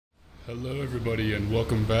Hello everybody and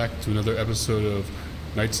welcome back to another episode of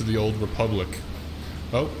Knights of the Old Republic.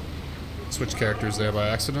 Oh, switch characters there by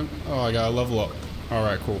accident. Oh, I gotta level up.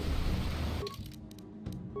 Alright, cool.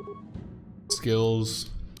 Skills.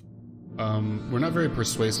 We're not very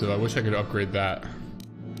persuasive. I wish I could upgrade that.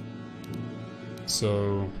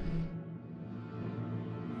 So...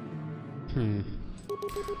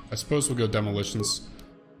 I suppose we'll go demolitions.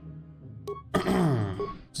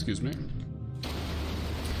 Excuse me.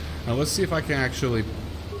 Now let's see if I can actually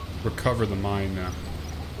recover the mine now.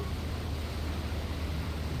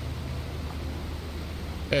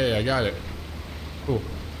 Hey, I got it. Cool.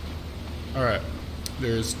 Alright.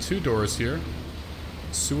 There's two doors here.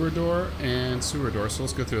 Sewer door and sewer door. So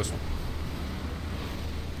let's go through this one.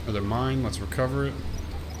 Another mine. Let's recover it.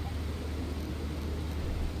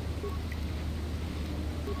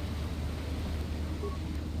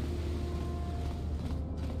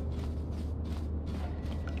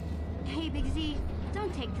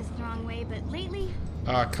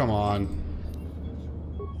 Ah, come on.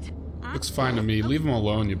 Looks fine to me. Leave him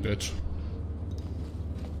alone, you bitch.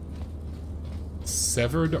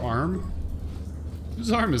 Severed arm?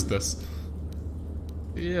 Whose arm is this?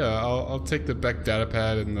 Yeah, I'll take the Beck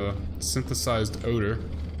datapad and the synthesized odor.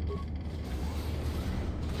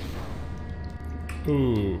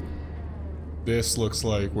 Ooh. This looks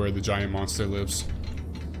like where the giant monster lives.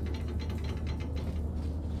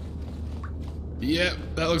 Yep,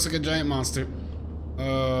 that looks like a giant monster.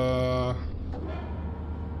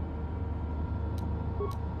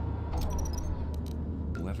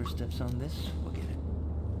 Whoever steps on this will get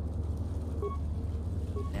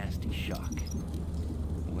a nasty shock.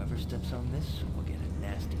 Whoever steps on this will get a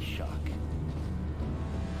nasty shock.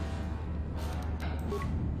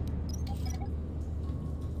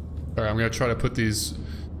 Alright, I'm gonna try to put these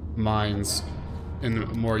mines in a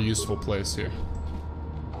more useful place here.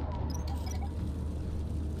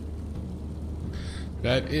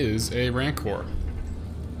 That is a Rancor.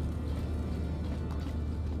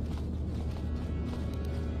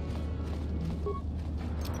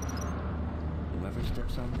 Whoever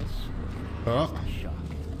steps on this will get a nasty shock.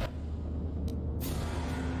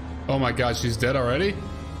 Oh my god, she's dead already?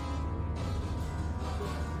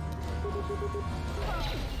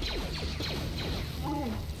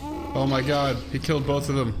 Oh my god, he killed both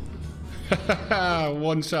of them.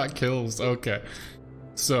 One shot kills, okay.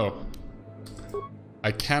 So,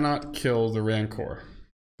 I cannot kill the Rancor.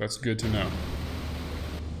 That's good to know.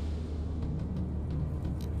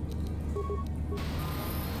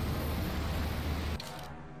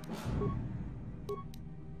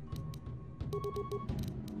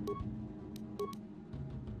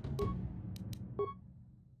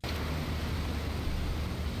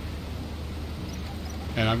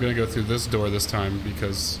 And I'm gonna go through this door this time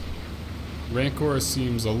because Rancor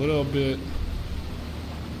seems a little bit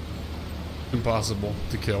impossible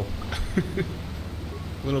to kill.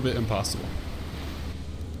 A little bit impossible.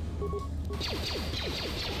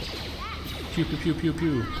 Pew pew pew pew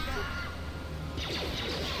pew.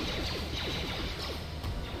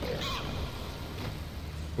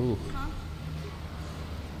 Ooh.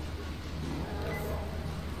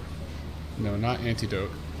 No, not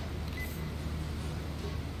antidote.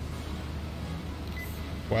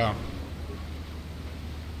 Wow.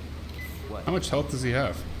 What? How much health does he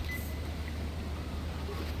have?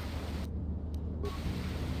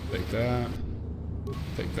 Take that.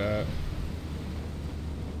 Take that.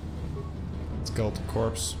 Skeletal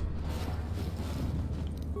corpse.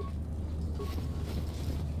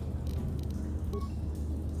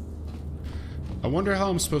 I wonder how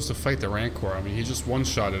I'm supposed to fight the Rancor. I mean, he just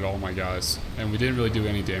one-shotted all my guys, and we didn't really do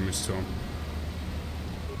any damage to him.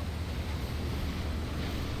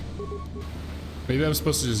 Maybe I'm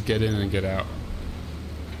supposed to just get in and get out.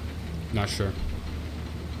 Not sure.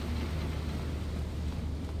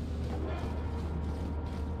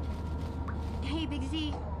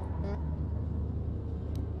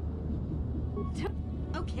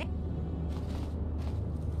 Okay.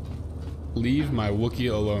 Leave my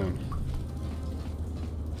Wookiee alone.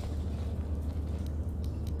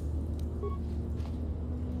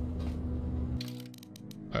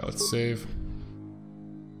 Alright, let's save.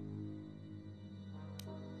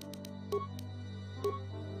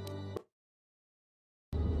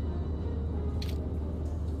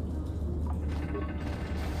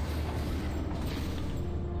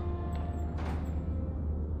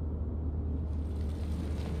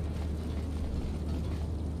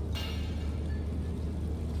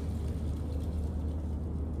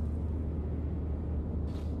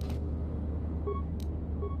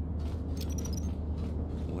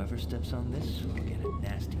 Whoever steps on this will get a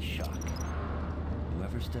nasty shock.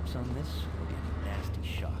 Whoever steps on this will get a nasty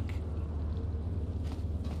shock.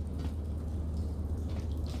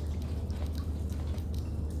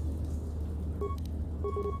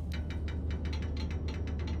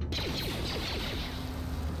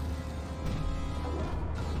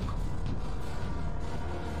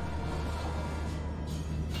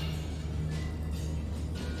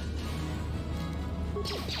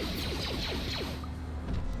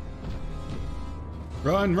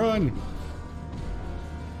 Run, run!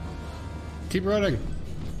 Keep running.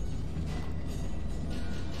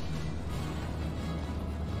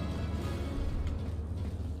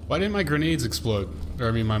 Why didn't my grenades explode? Or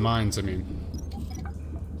I mean my mines, I mean.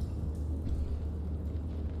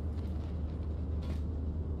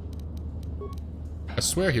 I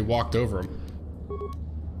swear he walked over him.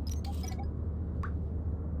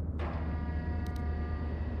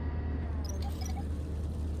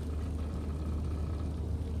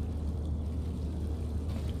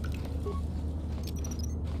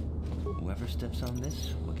 Whoever steps on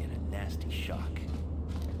this will get a nasty shock.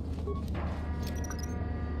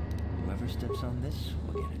 Whoever steps on this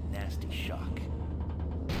will get a nasty shock.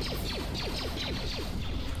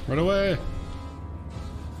 Run away!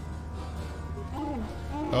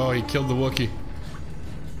 Oh, he killed the Wookiee.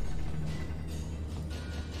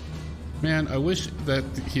 Man, I wish that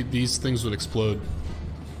these things would explode.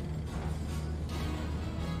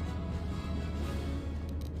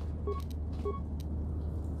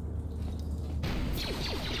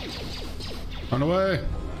 Run away!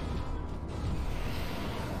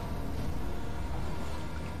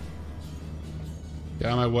 Get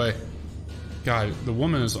out of my way. God, the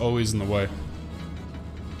woman is always in the way.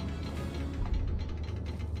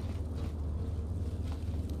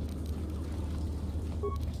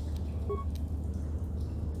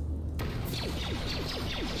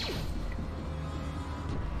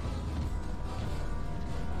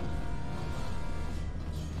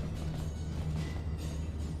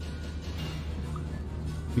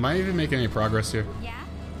 Am I even making any progress here? Yeah?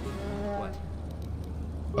 What?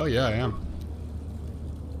 Oh yeah, I am.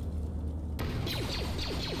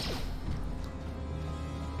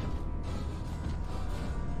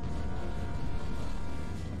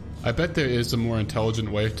 I bet there is a more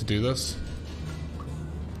intelligent way to do this.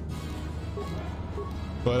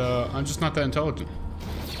 But I'm just not that intelligent.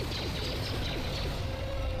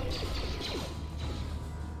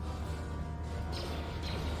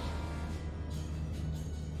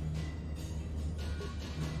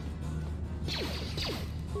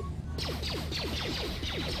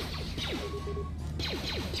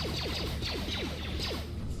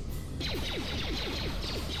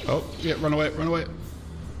 Oh, yeah, run away, run away.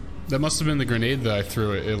 That must have been the grenade that I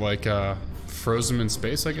threw. It like, froze him in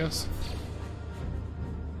space, I guess.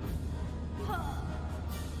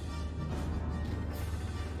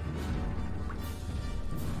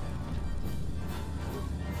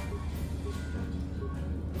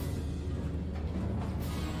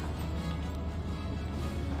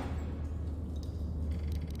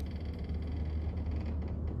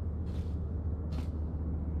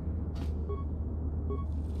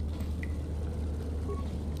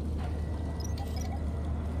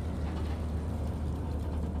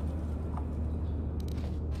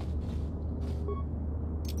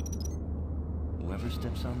 Whoever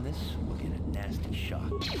steps on this will get a nasty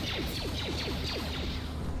shock.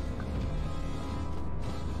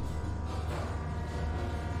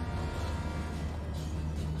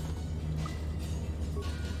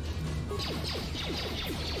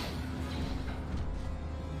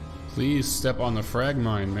 Please step on the frag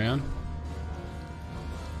mine, man.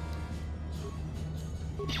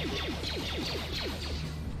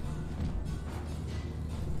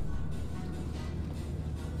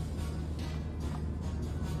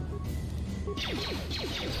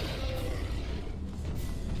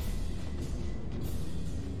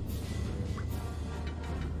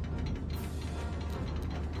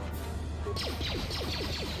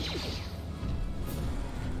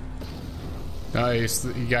 Nice,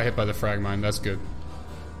 you got hit by the frag mine, that's good.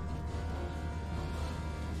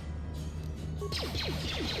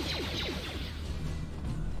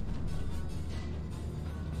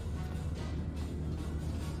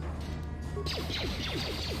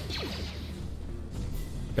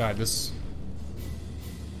 God, this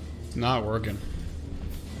is not working.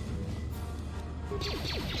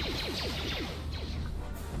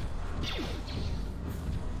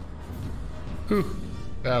 Whew,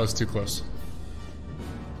 that was too close.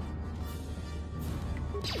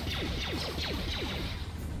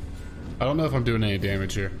 I don't know if I'm doing any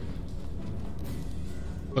damage here.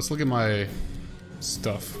 Let's look at my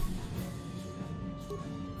stuff.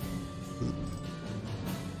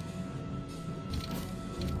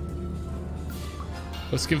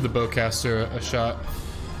 Let's give the bowcaster a shot.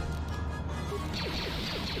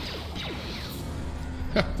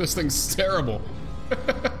 This thing's terrible.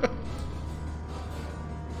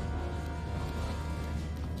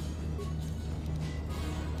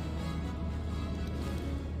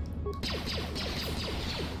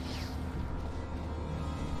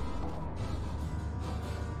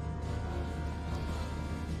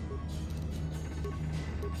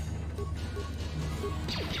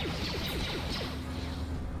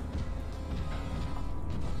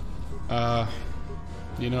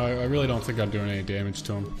 You know, I really don't think I'm doing any damage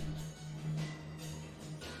to him.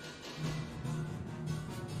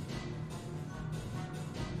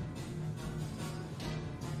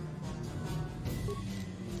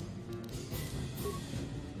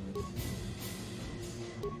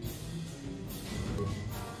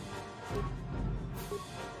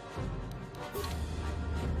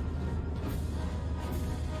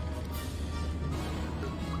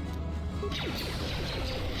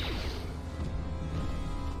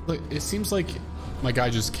 Look, it seems like my guy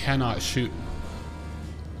just cannot shoot.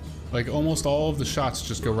 Like, almost all of the shots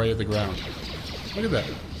just go right at the ground. Look at that.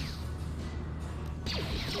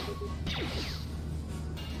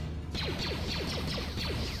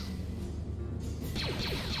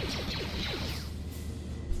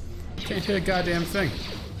 Can't hit a goddamn thing.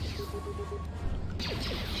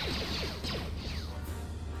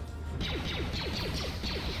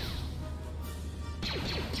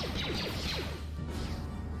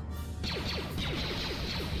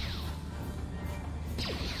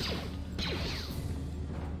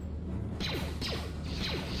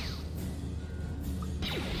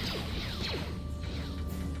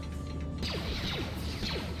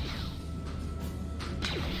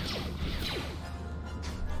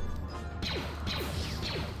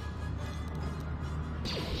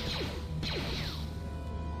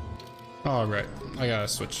 All right, I gotta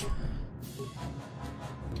switch.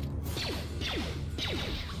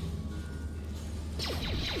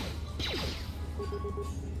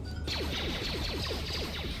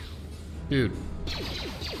 Dude.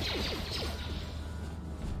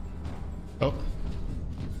 Oh.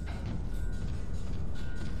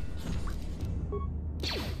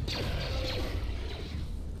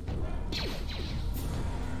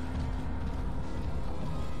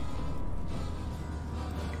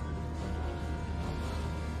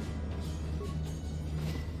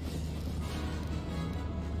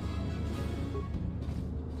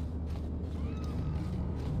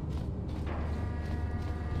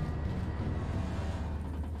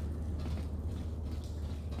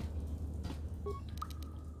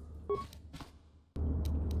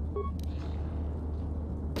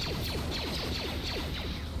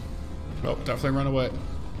 Oh, definitely run away.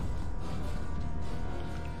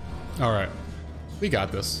 Alright. We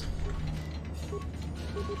got this.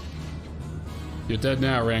 You're dead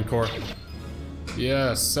now, Rancor.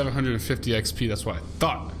 Yes, 750 XP, that's what I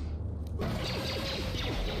thought.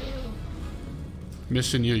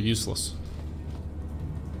 Mission, you're useless.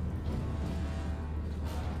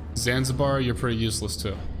 Zanzibar, you're pretty useless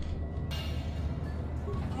too.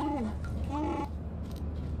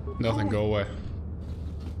 Nothing, go away.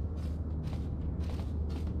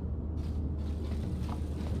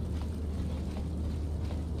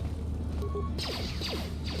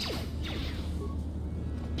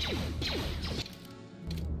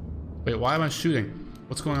 Wait, why am I shooting?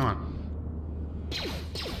 What's going on?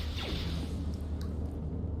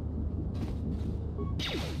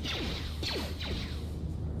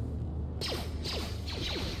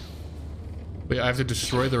 Wait, I have to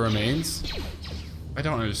destroy the remains? I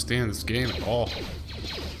don't understand this game at all.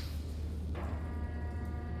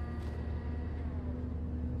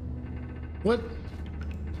 What?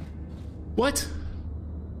 What?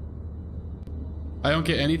 I don't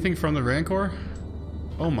get anything from the Rancor?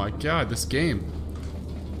 Oh my god, this game.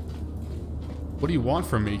 What do you want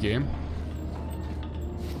from me, game?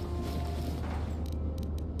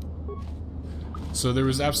 So there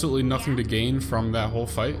was absolutely nothing to gain from that whole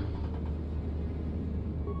fight?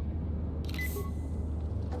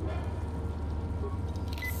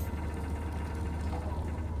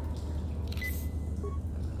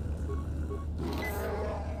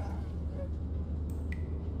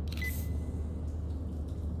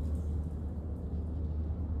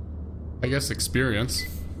 I guess experience.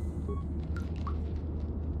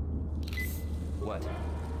 What?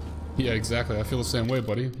 Yeah, exactly. I feel the same way,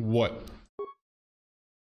 buddy. What?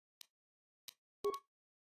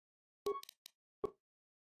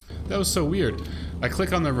 That was so weird. I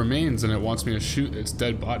click on the remains and it wants me to shoot its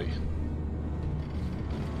dead body.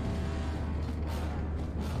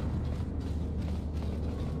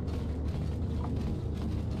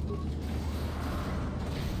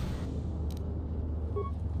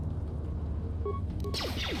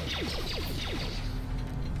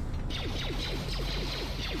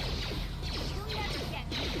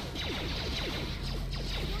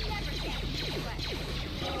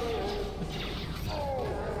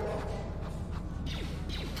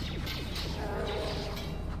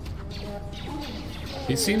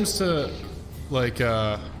 He seems to, like,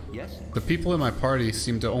 Yes? the people in my party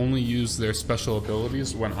seem to only use their special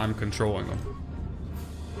abilities when I'm controlling them.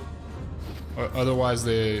 Otherwise,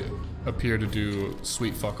 they appear to do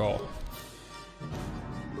sweet fuck all.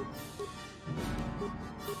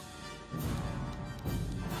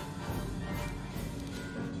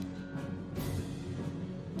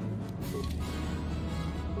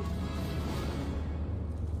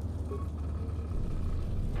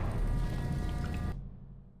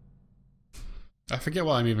 I forget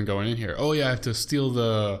why I'm even going in here. Oh yeah, I have to steal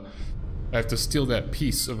that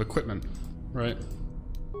piece of equipment, right?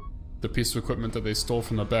 The piece of equipment that they stole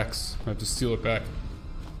from the Becks. I have to steal it back.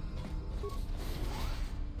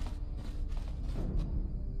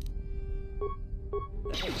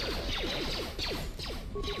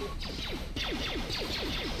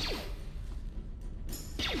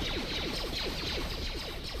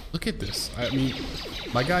 Look at this. I mean,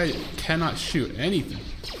 my guy cannot shoot anything.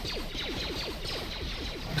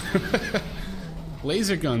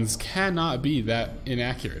 Laser guns cannot be that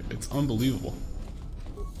inaccurate. It's unbelievable.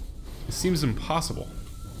 It seems impossible.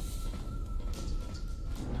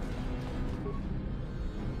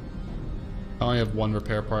 I only have one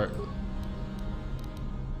repair part.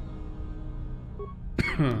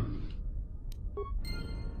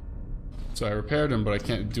 So I repaired him, but I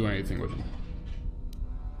can't do anything with him.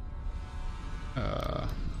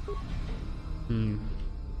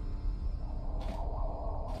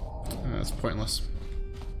 That's pointless.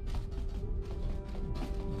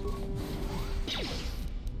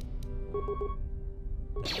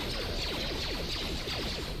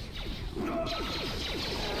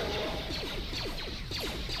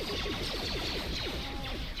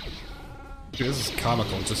 Dude, this is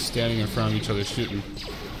comical, just standing in front of each other shooting.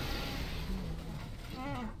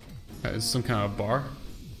 That is some kind of bar.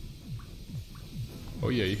 Oh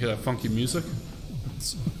yeah, you hear that funky music?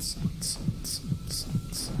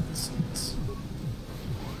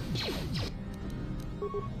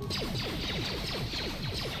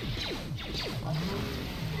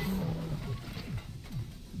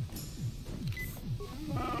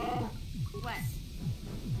 What?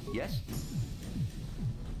 Yes?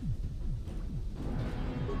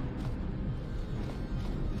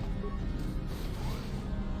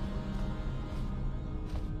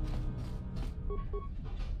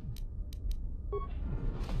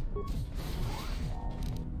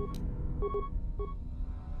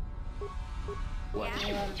 What?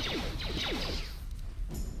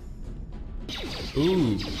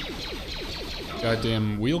 Ooh.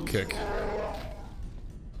 Goddamn wheel kick.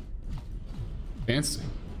 Fancy.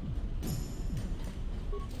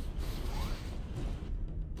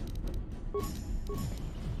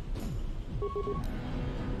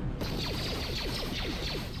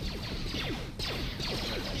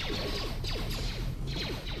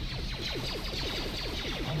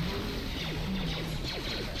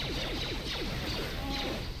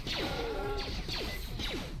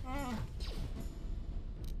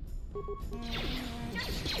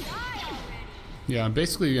 Yeah, I'm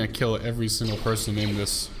basically gonna kill every single person in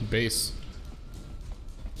this base.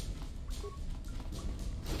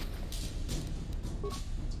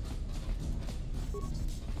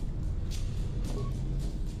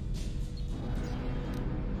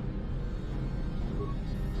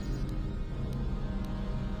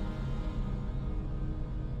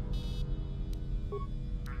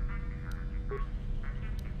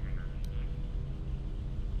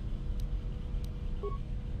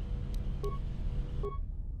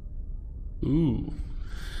 Ooh.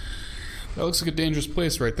 That looks like a dangerous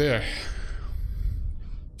place right there.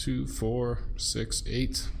 2, 4, 6,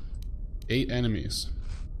 8. 8 enemies.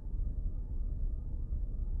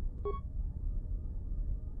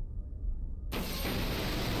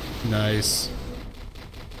 Nice.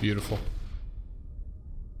 Beautiful.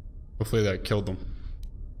 Hopefully that killed them.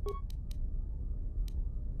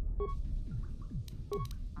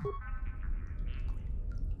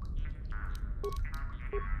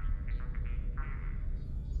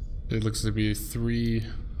 It looks to be 3.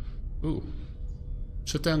 Ooh.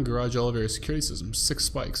 Shut down garage elevator security system. 6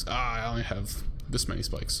 spikes. Ah, I only have this many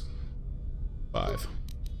spikes. 5.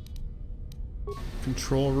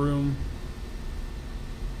 Control room.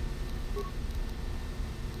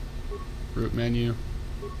 Root menu.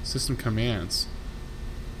 System commands.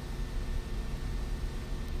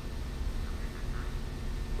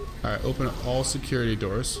 Alright, open all security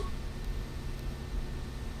doors.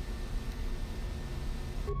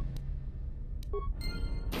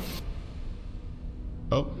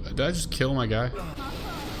 Oh, did I just kill my guy?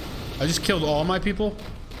 I just killed all my people?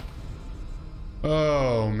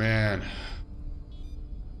 Oh, man.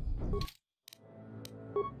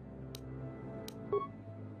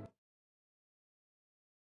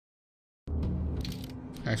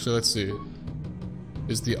 Actually, let's see.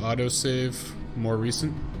 Is the autosave more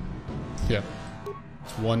recent? Yeah.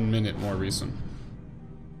 It's 1 minute more recent.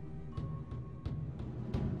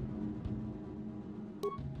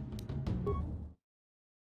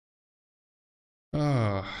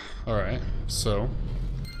 Alright. So,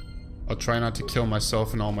 I'll try not to kill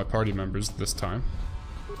myself and all my party members this time.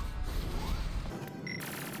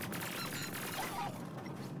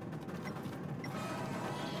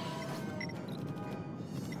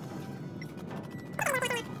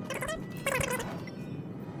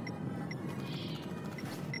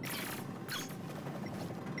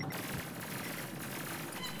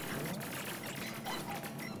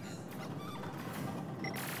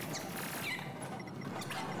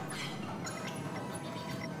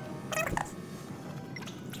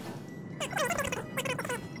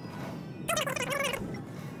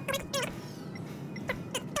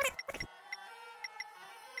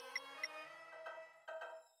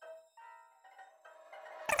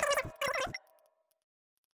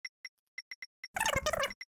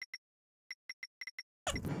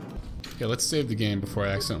 Yeah, let's save the game before I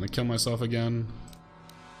accidentally kill myself again.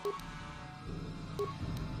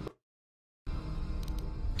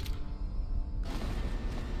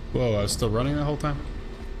 Whoa, I was still running the whole time?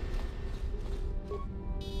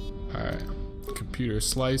 Alright. Computer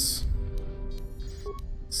slice.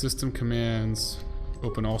 System commands.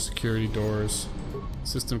 Open all security doors.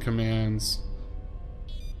 System commands.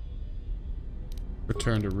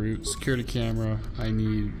 Return to root. Security camera. I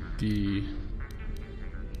need the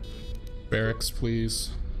barracks,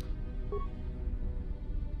 please.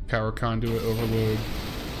 Power conduit overload.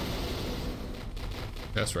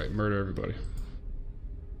 That's right, murder everybody.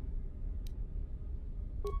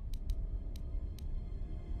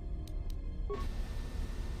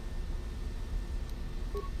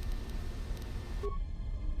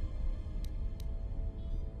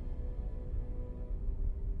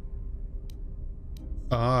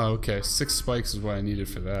 Ah, okay. 6 spikes is what I needed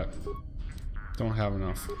for that. Don't have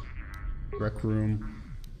enough. Rec room.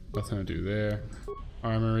 Nothing to do there.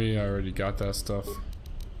 Armory, I already got that stuff.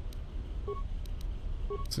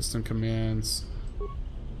 System commands.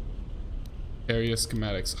 Area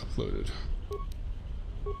schematics uploaded.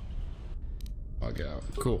 Log out.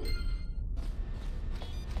 Cool.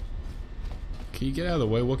 Can you get out of the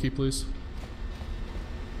way, Wookiee, please?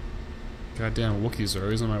 Goddamn, Wookiees are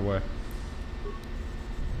always in my way.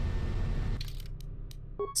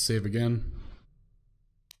 Save again.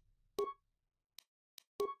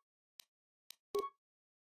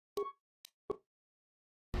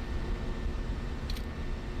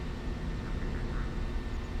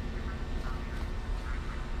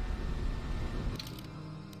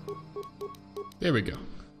 There we go.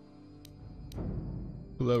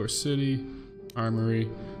 Lower city, armory,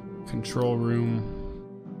 control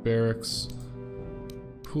room, barracks,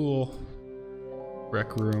 pool,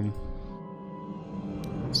 rec room,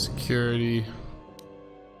 security.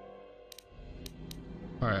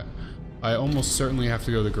 Alright, I almost certainly have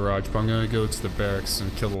to go to the garage, but I'm gonna go to the barracks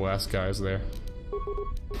and kill the last guys there.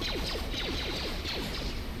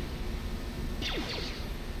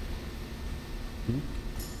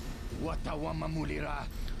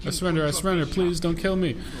 I surrender, please don't kill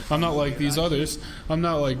me. I'm not like these others. I'm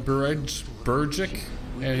not like Burgic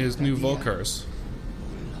and his new Volcars.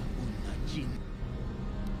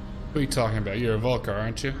 What are you talking about? You're a Volcar,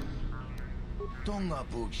 aren't you?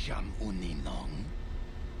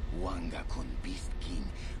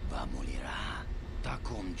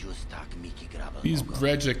 These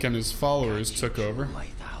Bregic and his followers took over.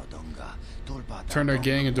 Turned our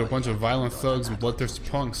gang into a bunch of violent thugs with bloodthirsty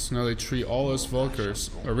punks. Now they treat all us Volkers,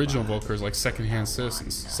 original Volkers, like second-hand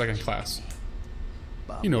citizens, second class.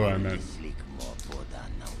 You know what I meant.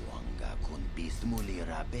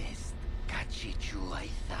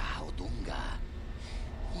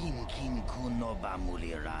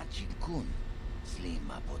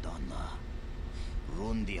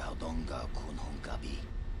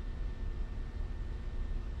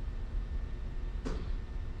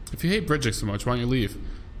 If you hate Bridget so much, why don't you leave?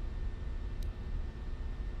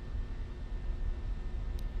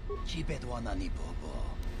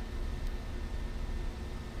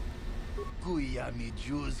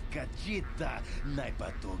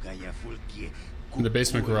 In the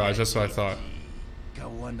basement garage, that's what I thought.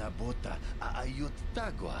 Kawanabota aayot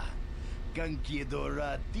tagwa.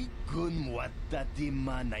 Kankidorati kun watati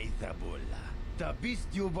manaizabola. Tabis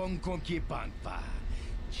yubong konki pangpa.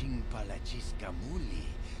 Chingpalachis kamuli.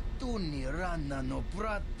 Tunirana no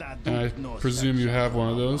prata. I presume you have one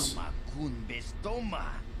of those.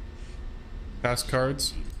 Pass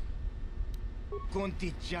cards.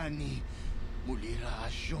 Kontichani. Mulira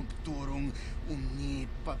asyong turong uni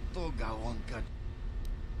patogawang ka.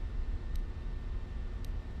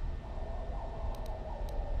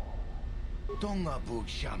 Tongabug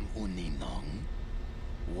siyam uninong.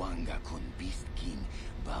 Wanga kun bisking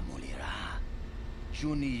bamulira.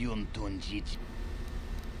 Juni yun tunjij.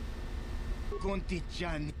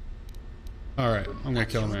 Kontichani. Alright, I'm gonna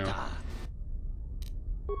kill him now.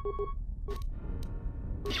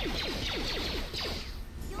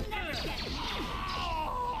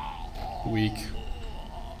 Weak.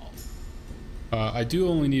 I do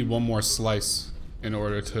only need one more slice in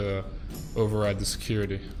order to override the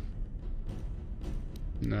security.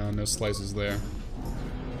 No, no slices there.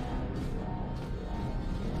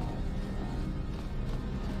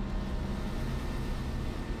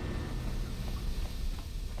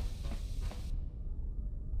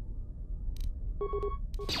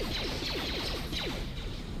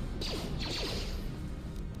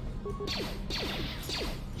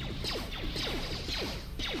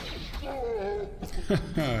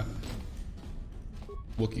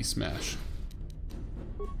 Wookie smash.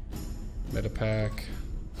 Meta pack.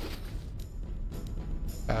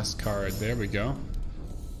 Fast card. There we go.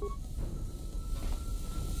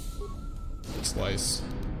 Slice.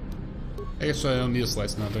 I guess I don't need a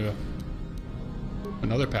slice now, do I?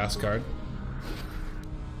 Another pass card.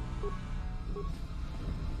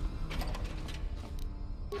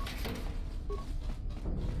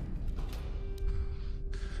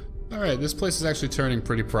 Alright, this place is actually turning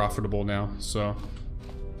pretty profitable now, so.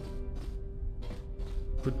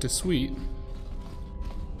 Pretty sweet.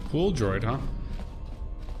 Cool droid, huh?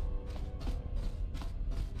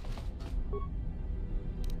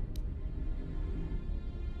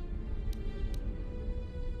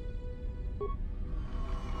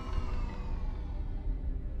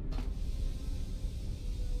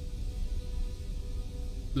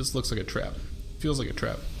 This looks like a trap. Feels like a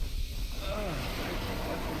trap.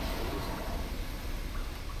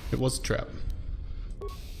 It was a trap.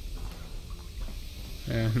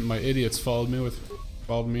 And my idiots followed me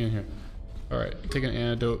in here. Alright, take an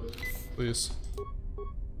antidote, please.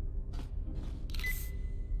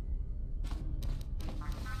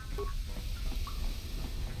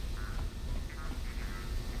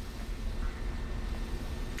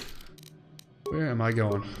 Where am I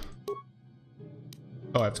going?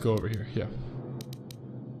 Oh, I have to go over here, yeah.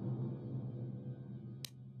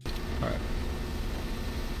 Alright.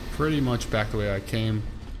 Pretty much back the way I came.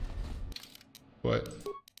 But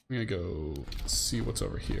I'm gonna go see what's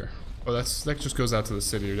over here. Oh, that just goes out to the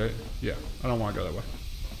city, right? Yeah, I don't want to go that way.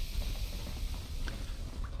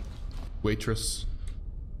 Waitress.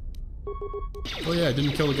 Oh yeah, I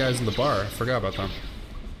didn't kill the guys in the bar. I forgot about them.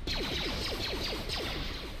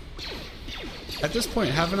 At this point,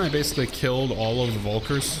 haven't I basically killed all of the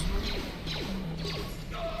Vulkars?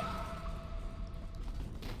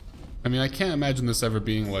 I mean, I can't imagine this ever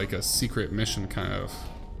being like a secret mission kind of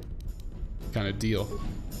deal.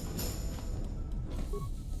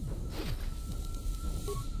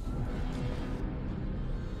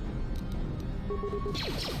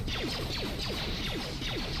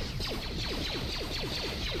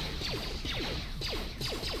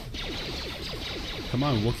 Come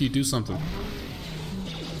on, Wookiee, do something.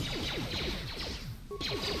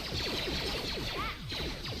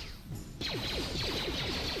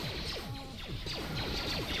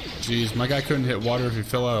 Jeez, my guy couldn't hit water if he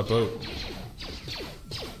fell out of a boat.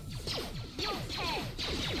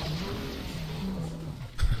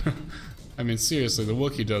 I mean, seriously, the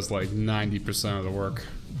Wookiee does like 90% of the work.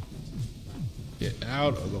 Get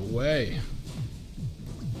out of the way.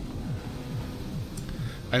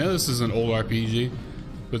 I know this is an old RPG,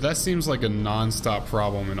 but that seems like a non-stop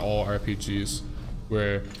problem in all RPGs,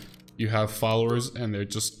 where you have followers and they're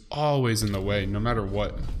just always in the way, no matter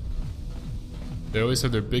what. They always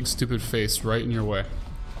have their big stupid face right in your way.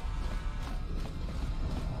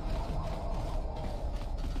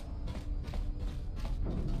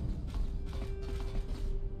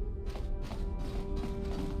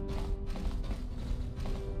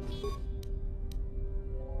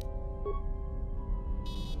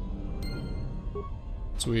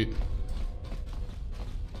 Sweet.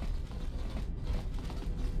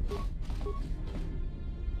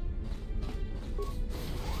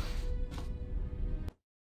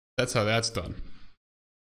 That's how that's done.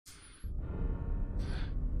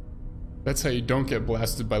 That's how you don't get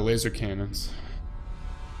blasted by laser cannons.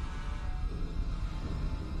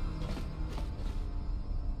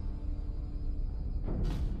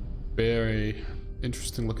 Very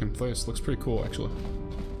interesting looking place. Looks pretty cool, actually.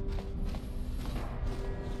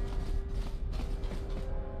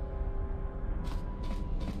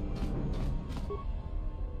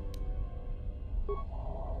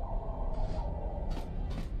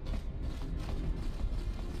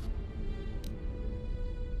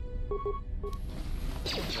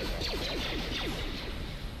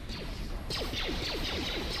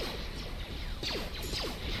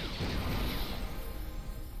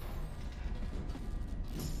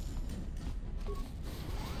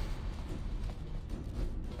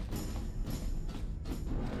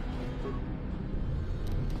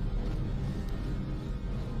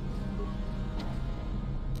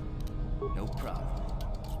 No problem.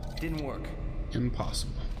 Didn't work.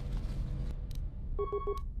 Impossible.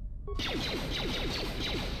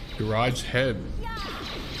 Garage head.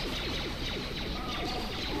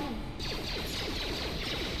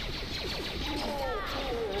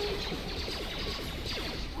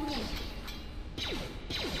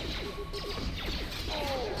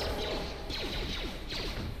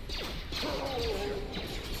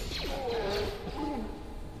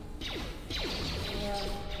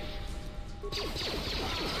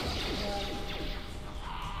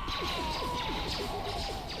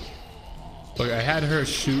 Look, I had her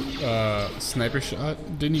shoot sniper shot.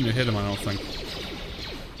 Didn't even hit him, I don't think.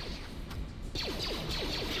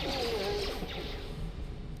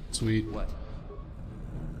 Sweet. What?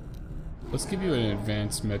 Let's give you an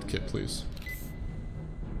advanced med kit, please.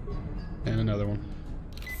 And another one.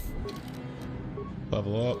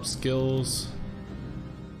 Level up, skills.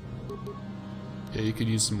 Yeah, you could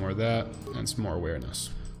use some more of that and some more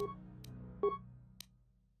awareness.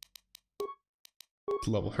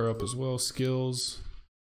 Level her up as well, skills.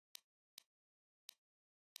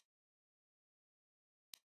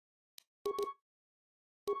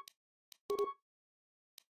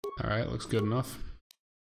 Alright, looks good enough.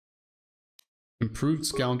 Improved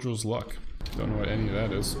Scoundrel's Luck. Don't know what any of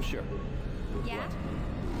that is. Sure. Yeah?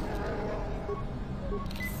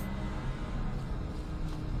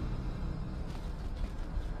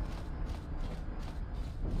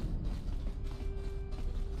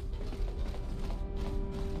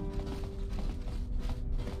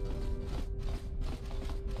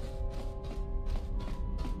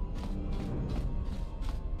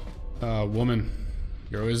 Woman,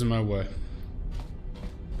 you're always in my way.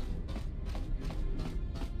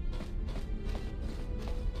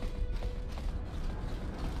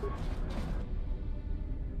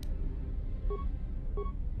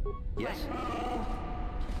 Yes.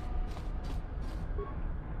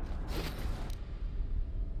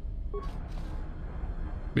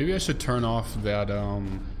 Maybe I should turn off that,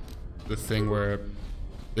 the thing where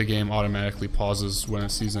the game automatically pauses when it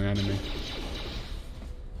sees an enemy.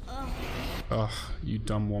 Ugh, you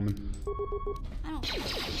dumb woman. I don't.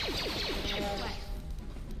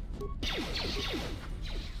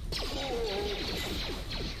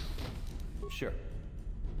 What? Sure.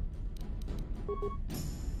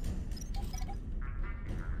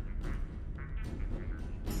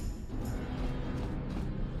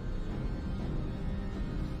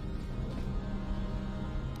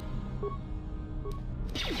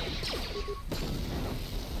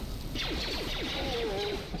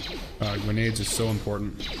 Grenades are so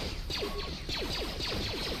important.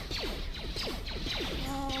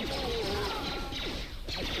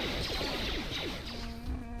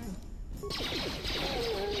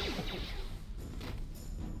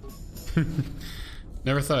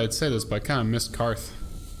 Never thought I'd say this, but I kind of missed Karth.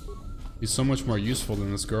 He's so much more useful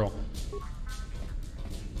than this girl.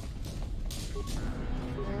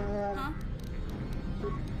 Huh?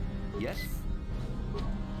 Yes.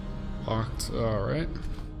 Locked, alright.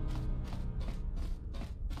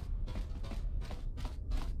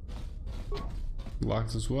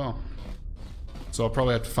 Locked as well. So I'll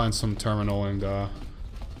probably have to find some terminal and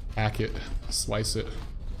hack it, slice it,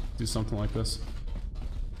 do something like this.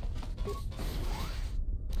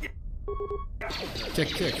 Kick,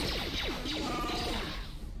 kick.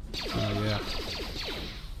 Oh yeah.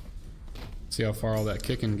 See how far all that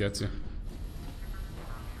kicking gets you.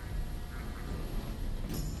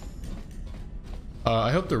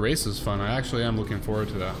 I hope the race is fun. I actually am looking forward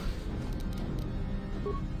to that.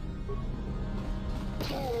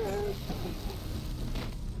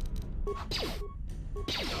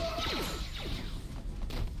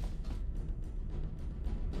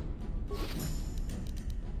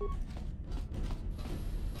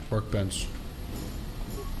 Workbench.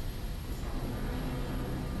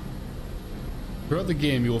 Throughout the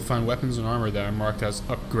game, you will find weapons and armor that are marked as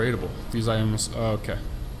upgradable. These items... Oh, okay.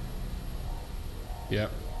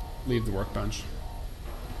 Yep. Leave the workbench.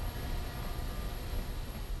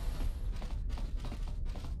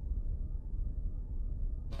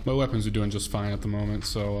 My weapons are doing just fine at the moment,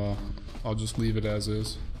 so I'll just leave it as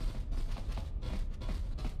is.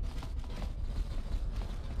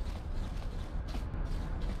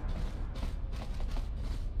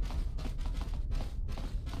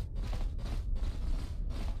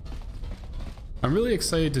 I'm really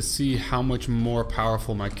excited to see how much more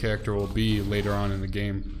powerful my character will be later on in the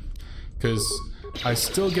game, because I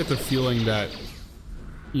still get the feeling that,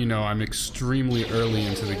 you know, I'm extremely early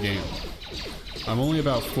into the game. I'm only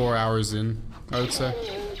about 4 hours in, I would say,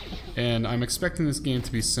 and I'm expecting this game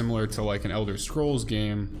to be similar to like an Elder Scrolls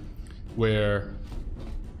game, where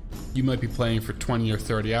you might be playing for 20 or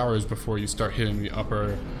 30 hours before you start hitting the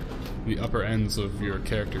upper ends of your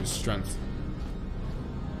character's strength.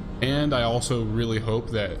 And I also really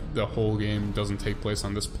hope that the whole game doesn't take place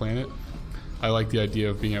on this planet. I like the idea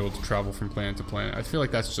of being able to travel from planet to planet. I feel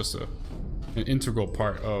like that's just an integral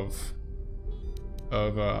part of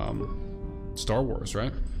Star Wars,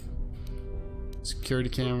 right? Security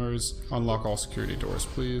cameras. Unlock all security doors,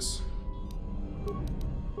 please.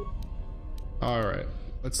 Alright,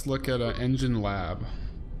 let's look at an engine lab.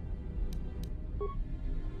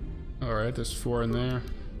 Alright, there's 4 in there.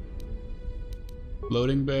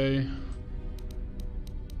 Loading bay.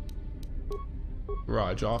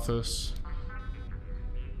 Garage office.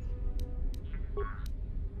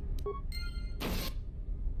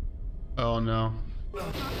 Oh no.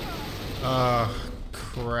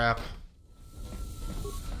 Crap.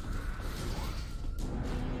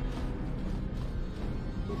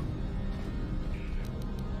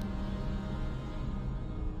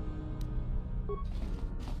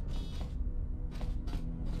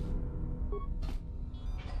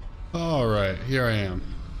 Alright, here I am.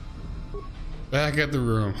 Back at the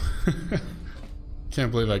room. Can't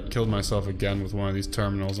believe I killed myself again with one of these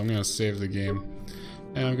terminals. I'm gonna save the game.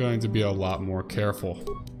 And I'm going to be a lot more careful.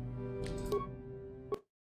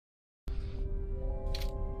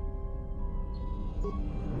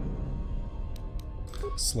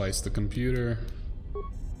 Slice the computer.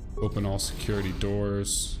 Open all security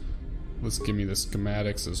doors. Let's give me the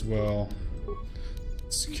schematics as well.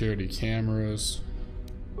 Security cameras.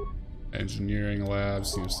 Engineering lab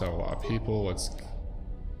seems to have a lot of people. Let's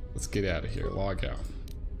get out of here. Log out.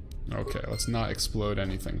 Okay, let's not explode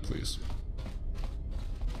anything, please.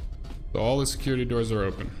 So all the security doors are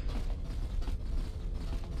open.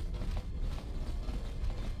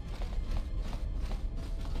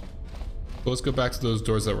 So let's go back to those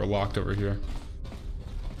doors that were locked over here.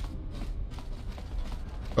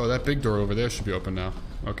 Oh, that big door over there should be open now.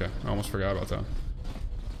 Okay, I almost forgot about that.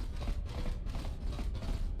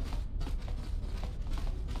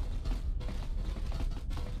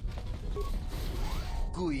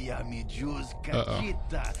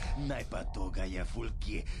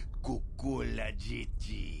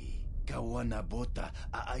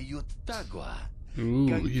 Ooh,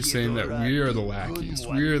 he's saying that we're the lackeys.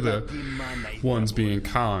 We're the ones being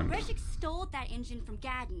conned. Reshik stole that engine from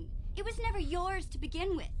Gadden. It was never yours to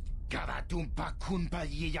begin with.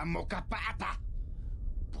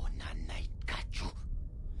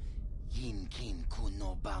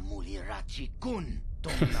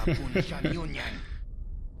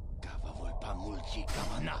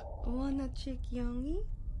 Wanna check Yongi?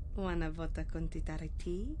 Wanna vota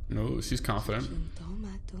contitariti? No, she's confident.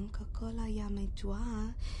 Toma tunka kola yame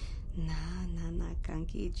jua. Na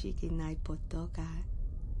kanki chiki nai potoka.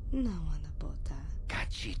 Na wanna bota.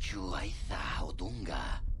 Kachichu aitha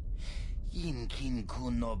odunga. Yinkin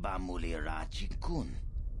kuno bamulira chikun.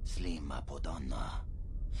 Slima podonna.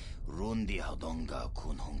 Rundi hodonga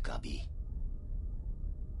kun hunkabi.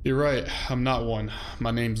 You're right, I'm not one.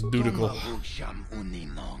 My name's Dudeicle.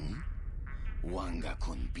 Wanga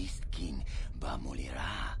kun bistkin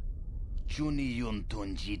bamulira. Chuni yun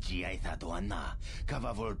tunjiji aithadoana.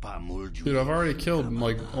 Kavavolpa mulju. Dude, I've already killed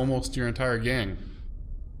like almost your entire gang.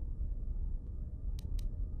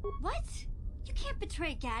 What? You can't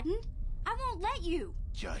betray Gadden. I won't let you.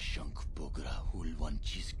 Jashank bogra hulwan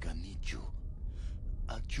chiska nichu.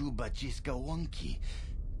 Achuba chiska wanki.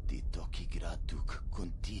 Titoki gratuk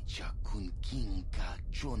kunticha kun kinka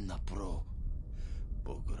chona pro.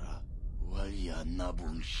 Bogra walya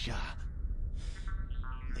nabun sha.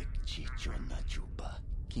 Nekchi chona chuba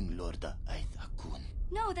king lorda aithakun.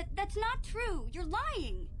 No, that's not true. You're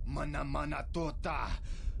lying. Mana tota.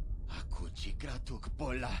 Aku chigratuk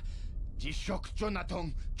pola.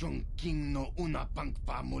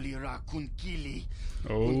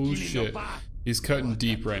 Oh shit. He's cutting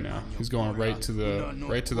deep right now. He's going right to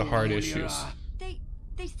the hard issues.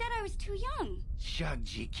 They said I was too young.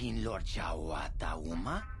 Shagjikin lor chawata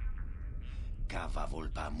uma. Kava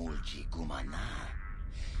volpa mulji gumana.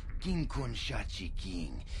 King kun shachi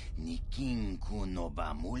king. Ni king kun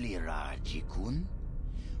oba mulira jikun.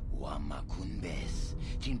 Wama kun bes.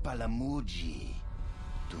 Chin palamuji.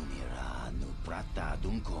 Tunira nu prata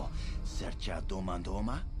dunko. Sercha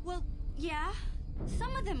domandoma. Well, yeah.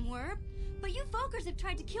 Some of them were. But you folkers have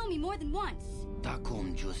tried to kill me more than once.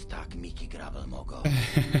 Takum justak miki grabel mogo.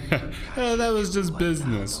 That was just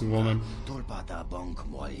business, woman. Tulpata bonk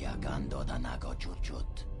molya gando danago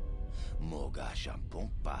chuchut. Moga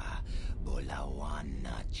shampumpa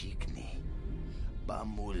bolawana chikni.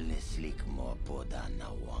 Bamul slik mo podana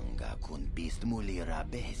wanga kun bist mulira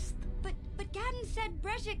best. But Gadden said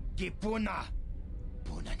Brejik... Kipuna!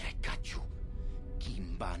 Puna na kachu.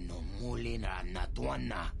 Kimba no mulina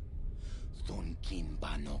natuana. Thun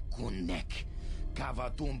kimba no kunek.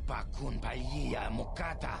 Kavatumpa kun palia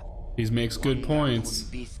mukata. He makes good points.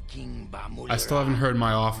 I still haven't heard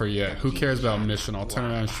my offer yet. Who cares about mission? I'll turn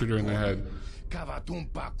around and shoot her in the head.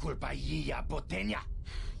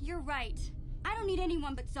 You're right. I don't need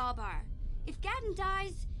anyone but Zalbar. If Gadden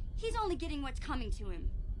dies, he's only getting what's coming to him.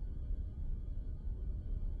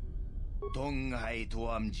 Tonghai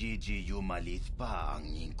tuam jiji yumalit pa ang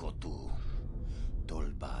ninkotu.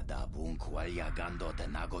 Tolbada bunkwalya gando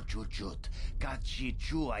tenago chuchut. Kachi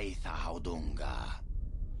chuay sa haudunga.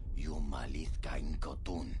 Yumalit ka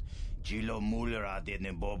inkotun. Chilo mulra de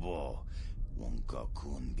nebobo. Wonka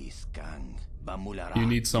kun biskang. You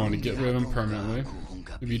need someone to get rid of him permanently.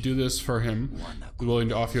 If you do this for him, we're willing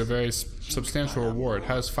to offer you a very substantial reward.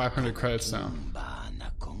 How does 500 credits sound?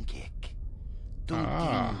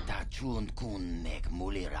 Ah.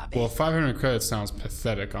 Well, 500 credits sounds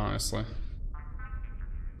pathetic, honestly.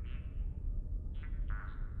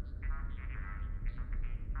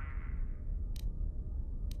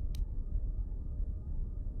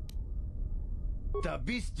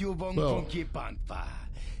 Well,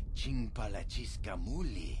 Chingpalachiska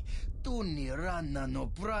muli, tunirana no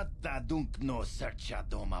prata dunk no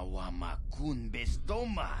serchadoma wama kun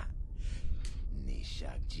bestoma.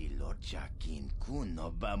 Nishakji lorchakin kun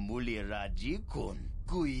no bamuli raji kun.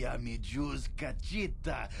 Kuyami juz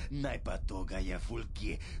kachita, naipatoga ya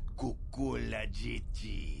fulki kukula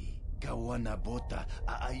jiti. Kawana bota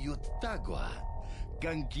aayut tagwa.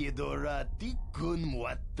 Kankidorati kun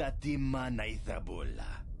muatati mana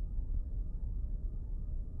isabola.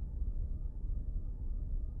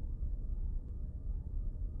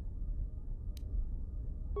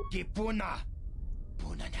 Kipuna,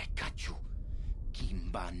 puna na kachu,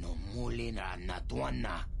 kimba no mulina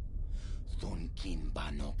natuana, son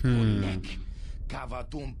kimba no kunek,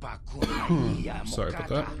 kavatumpa kunaya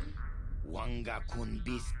mokata, wanga kun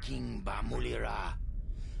bis kimba mulira,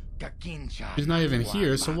 kakincha. He's not even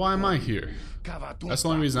here, so why am I here? That's the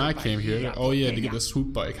only reason I came here. Oh yeah, to get the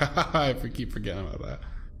swoop bike. I keep forgetting about that.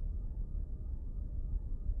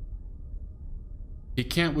 He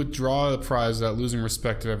can't withdraw the prize without losing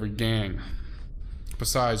respect of every gang.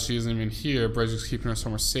 Besides, she isn't even here. Brejik's keeping her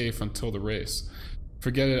somewhere safe until the race.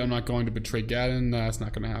 Forget it, I'm not going to betray Gadden. Nah, that's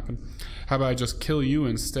not going to happen. How about I just kill you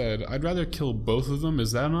instead? I'd rather kill both of them.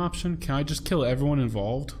 Is that an option? Can I just kill everyone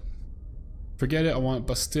involved? Forget it, I want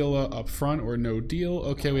Bastilla up front or no deal.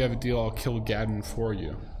 Okay, we have a deal. I'll kill Gadden for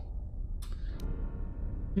you.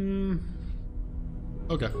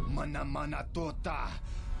 Okay. Mana tota.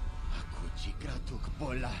 Chikratuk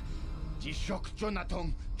bola, Jishok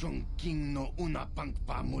Jonathan, Jonking no una pang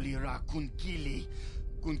pa mulira kunkili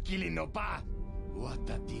no pa.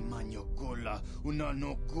 Watati manyo kola, una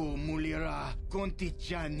no ku mulira,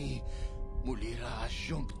 kontichani, mulira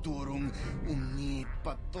shonk turung, umni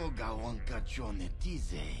patoga wanka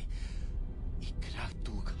chonetize.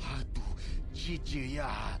 Ikratuk hatu,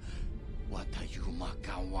 chichiya, watayuma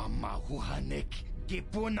kawama huhanek,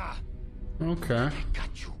 kipuna. Okay.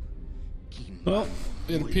 Well,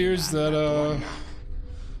 it appears that,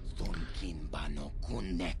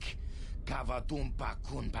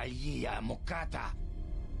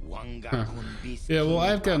 yeah, well,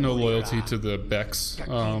 I've got no loyalty to the Becks. You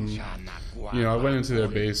know, I went into their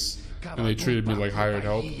base, and they treated me like hired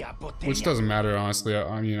help. Which doesn't matter, honestly.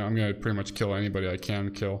 You know, I'm gonna pretty much kill anybody I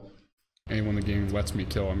can kill. Anyone the game lets me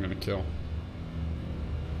kill, I'm gonna kill.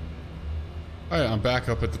 Alright, I'm back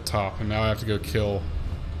up at the top, and now I have to go kill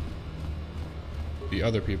the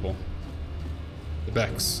other people. The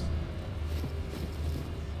Becks.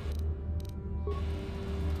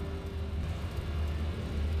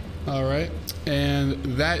 Alright, and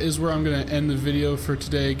that is where I'm going to end the video for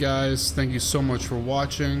today, guys. Thank you so much for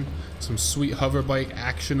watching. Some sweet hover bike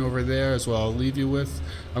action over there is what I'll leave you with.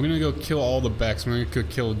 I'm going to go kill all the Becks. I'm going to go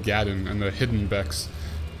kill Gaddon and the hidden Becks.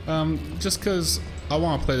 Just because I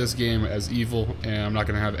want to play this game as evil, and I'm not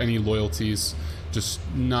going to have any loyalties. Just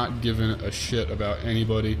not giving a shit about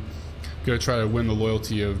anybody. Gonna try to win the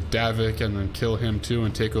loyalty of Dudeicle and then kill him too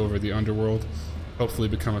and take over the underworld. Hopefully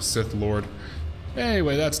become a Sith Lord.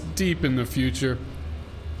 Anyway, that's deep in the future.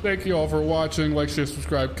 Thank you all for watching. Like, share,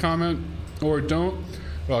 subscribe, comment, or don't.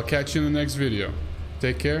 Well, I'll catch you in the next video.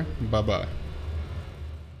 Take care. Bye-bye.